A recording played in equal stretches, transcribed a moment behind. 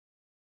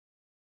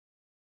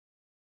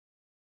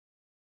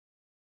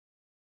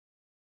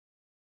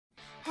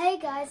Hey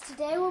guys,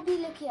 today we'll be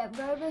looking at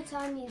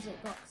Robotime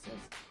music boxes.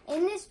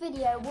 In this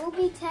video we'll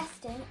be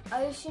testing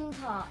Ocean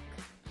Park.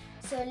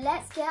 So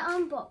let's get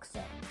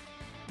unboxing.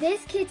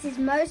 This kit is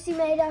mostly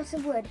made out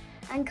of wood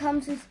and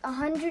comes with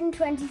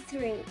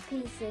 123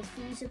 pieces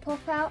for you to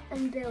pop out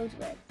and build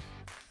with.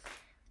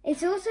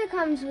 It also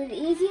comes with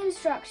easy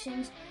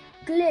instructions,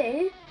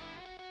 glue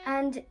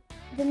and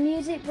the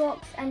music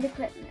box and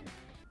equipment.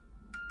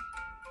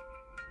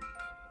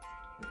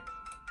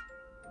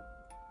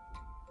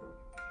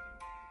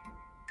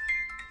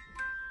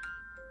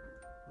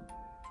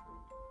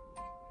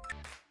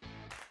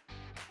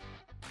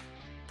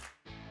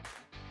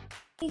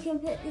 You can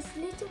put this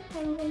little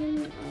penguin in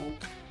the eye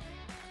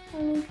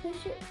and we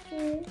push it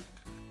through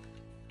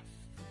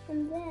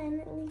and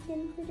then we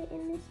can put it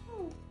in this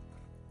hole.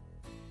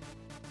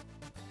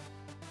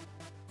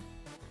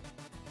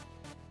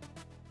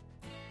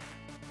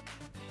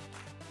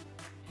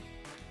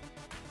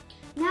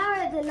 Now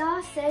we're at the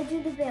last stage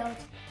of the build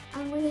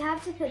and we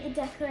have to put the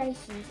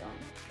decorations on.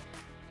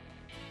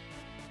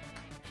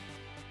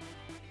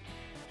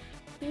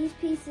 These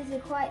pieces are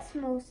quite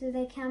small so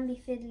they can be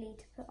fiddly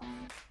to put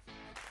on.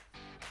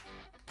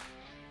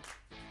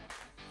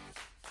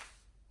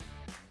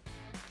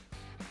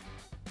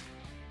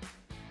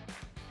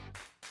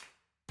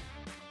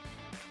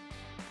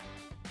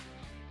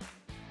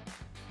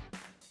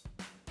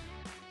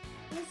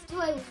 This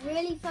toy was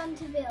really fun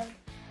to build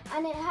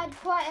and it had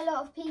quite a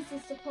lot of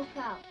pieces to pop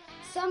out.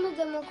 Some of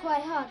them were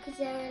quite hard because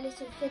they were a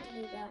little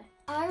fiddly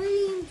though. I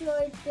really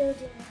enjoyed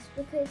building this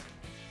because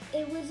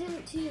it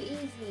wasn't too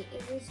easy,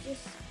 it was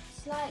just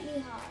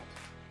slightly hard.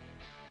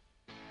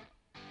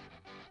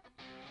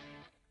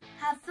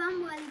 Have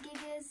fun,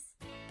 Whirligiggers!